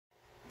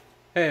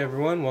Hey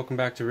everyone, welcome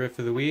back to Riff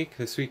of the Week.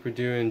 This week we're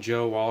doing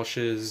Joe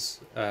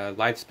Walsh's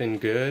Life's Been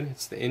Good.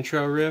 It's the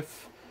intro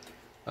riff.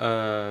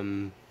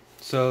 So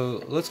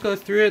let's go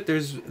through it.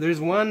 There's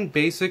one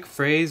basic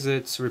phrase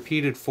that's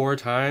repeated 4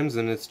 times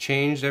and it's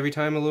changed every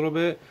time a little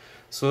bit.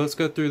 So let's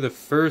go through the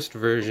first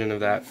version of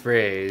that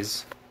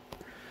phrase,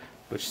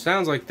 which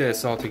sounds like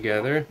this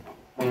altogether.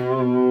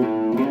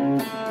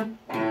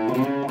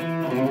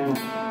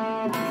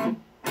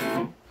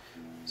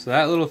 So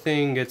that little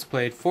thing gets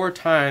played 4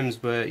 times,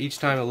 but each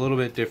time a little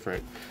bit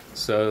different.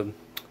 So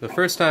the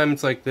first time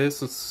it's like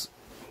this. Let's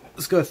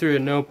go through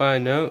it note by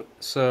note.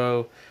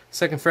 So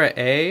 2nd fret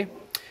A,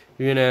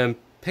 you're gonna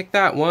pick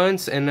that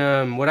once,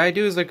 and what I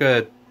do is like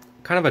a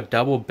kind of a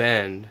double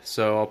bend.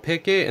 So I'll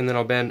pick it and then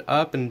I'll bend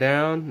up and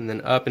down and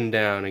then up and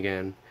down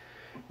again,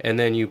 and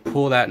then you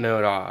pull that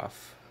note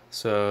off.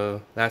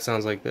 So that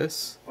sounds like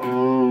this.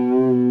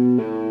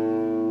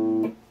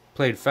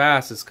 Played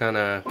fast, it's kind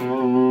of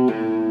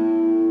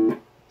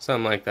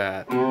something like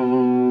that.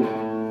 And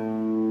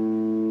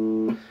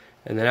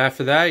then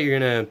after that, you're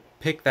going to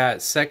pick that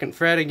 2nd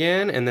fret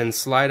again and then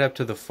slide up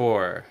to the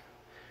 4.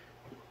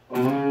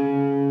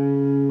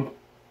 So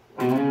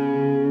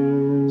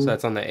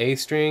that's on the A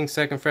string,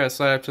 2nd fret,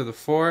 slide up to the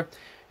 4.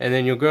 And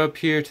then you'll go up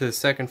here to the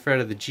 2nd fret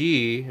of the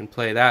G and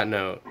play that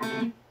note.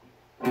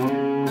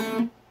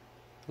 A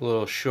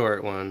little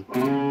short one.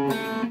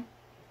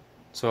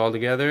 So all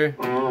together.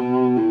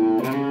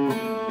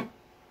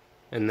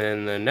 And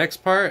then the next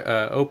part,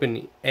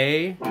 open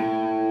A,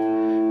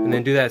 and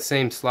then do that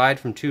same slide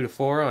from 2 to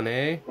 4 on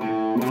A.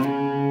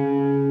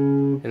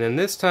 And then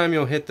this time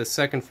you'll hit the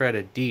 2nd fret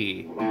of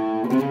D.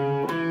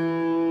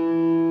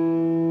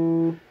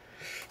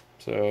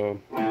 So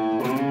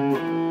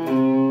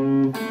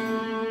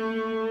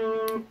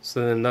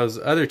then those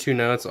other 2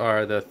 notes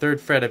are the 3rd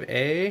fret of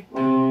A.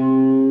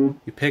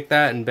 You pick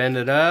that and bend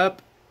it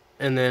up.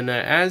 And then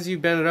as you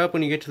bend it up,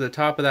 when you get to the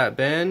top of that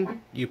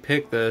bend, you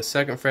pick the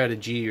 2nd fret of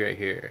G right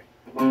here.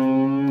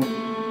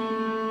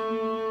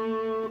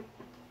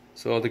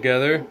 So all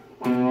together.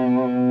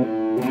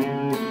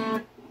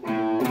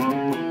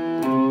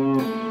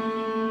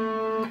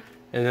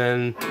 And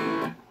then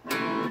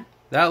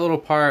that little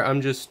part, I'm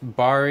just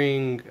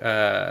barring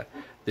the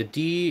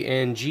D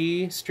and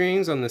G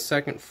strings on the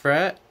 2nd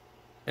fret,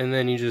 and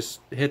then you just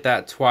hit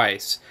that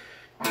twice.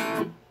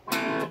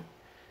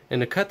 And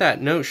to cut that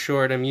note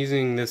short, I'm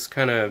using this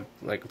kind of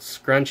like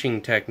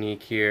scrunching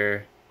technique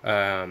here,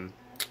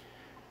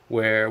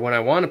 where when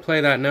I want to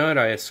play that note,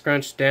 I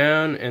scrunch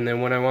down, and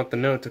then when I want the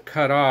note to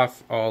cut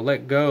off, I'll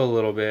let go a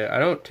little bit. I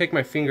don't take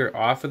my finger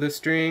off of the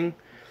string,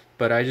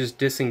 but I just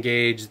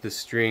disengage the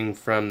string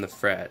from the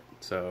fret.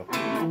 So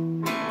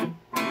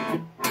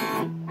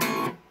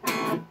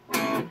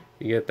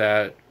you get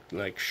that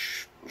like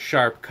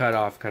sharp cut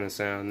off kind of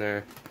sound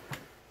there.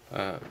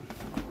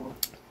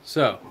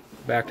 So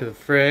back to the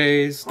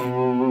phrase.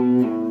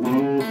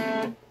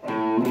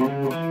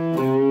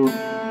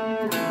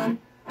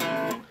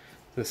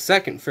 The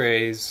second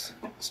phrase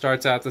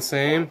starts out the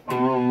same.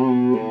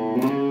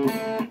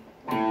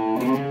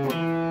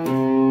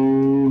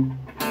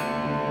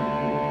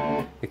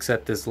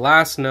 Except this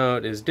last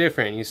note is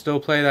different. You still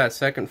play that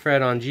 2nd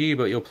fret on G,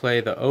 but you'll play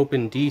the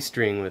open D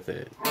string with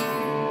it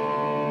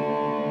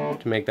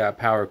to make that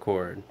power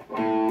chord.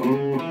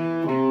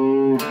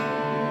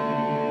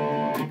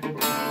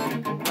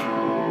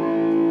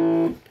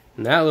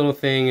 And that little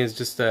thing is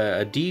just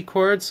a D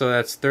chord, so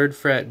that's 3rd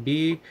fret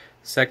B,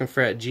 2nd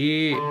fret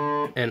G,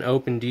 and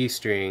open D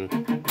string.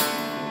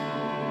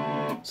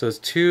 So it's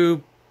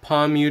 2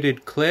 palm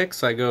muted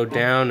clicks. I go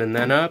down and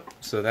then up,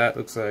 so that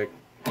looks like.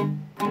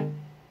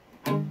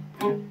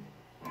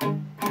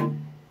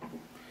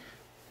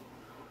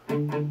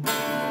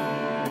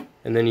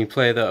 And then you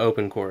play the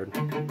open chord.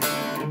 And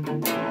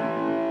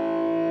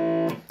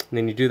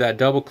then you do that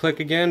double click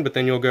again, but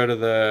then you'll go to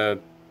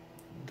the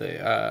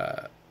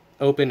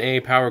open A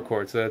power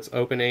chord, so that's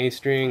open A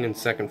string and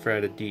 2nd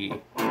fret of D.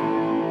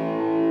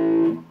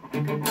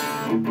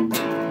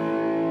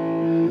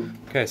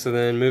 Okay, so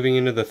then moving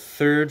into the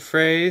 3rd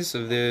phrase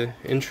of the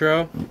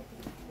intro.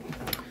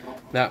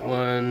 That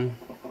one,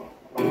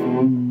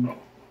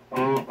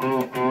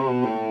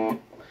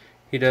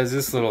 he does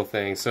this little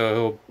thing. So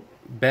he'll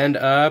bend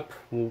up,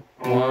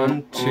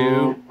 1,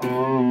 2,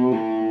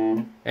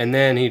 and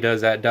then he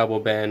does that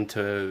double bend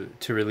to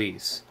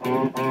release.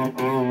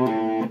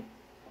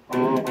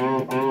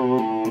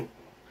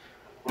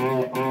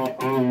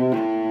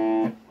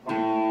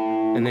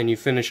 And then you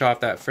finish off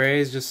that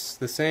phrase just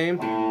the same.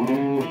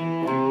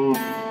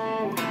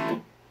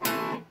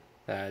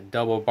 That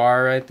double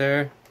bar right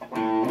there.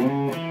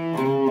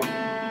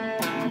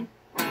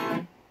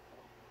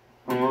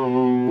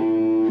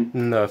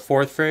 And the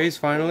 4th phrase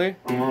finally.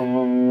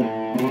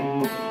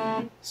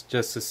 It's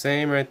just the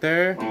same right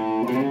there.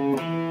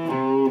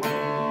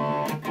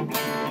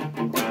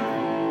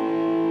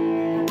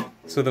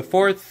 So the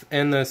 4th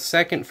and the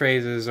 2nd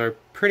phrases are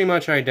pretty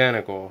much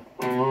identical.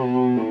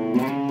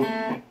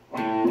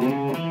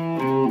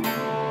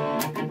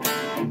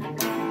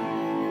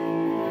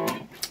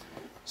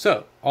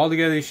 So,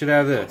 altogether you should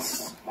have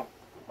this.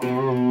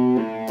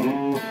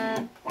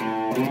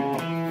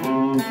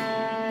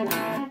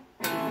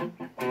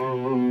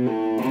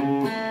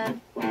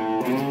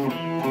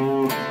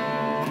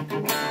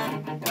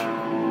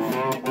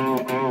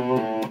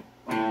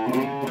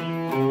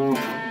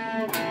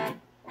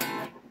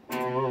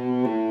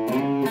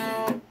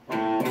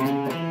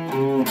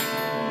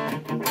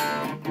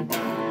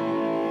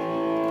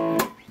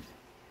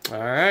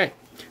 Alright,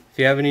 if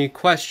you have any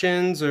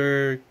questions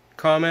or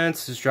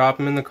comments, just drop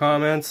them in the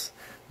comments.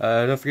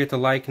 Don't forget to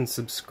like and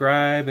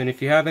subscribe, and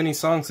if you have any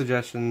song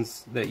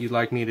suggestions that you'd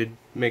like me to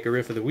make a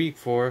riff of the week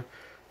for,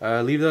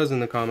 leave those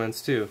in the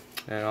comments too.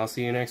 And I'll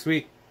see you next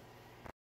week.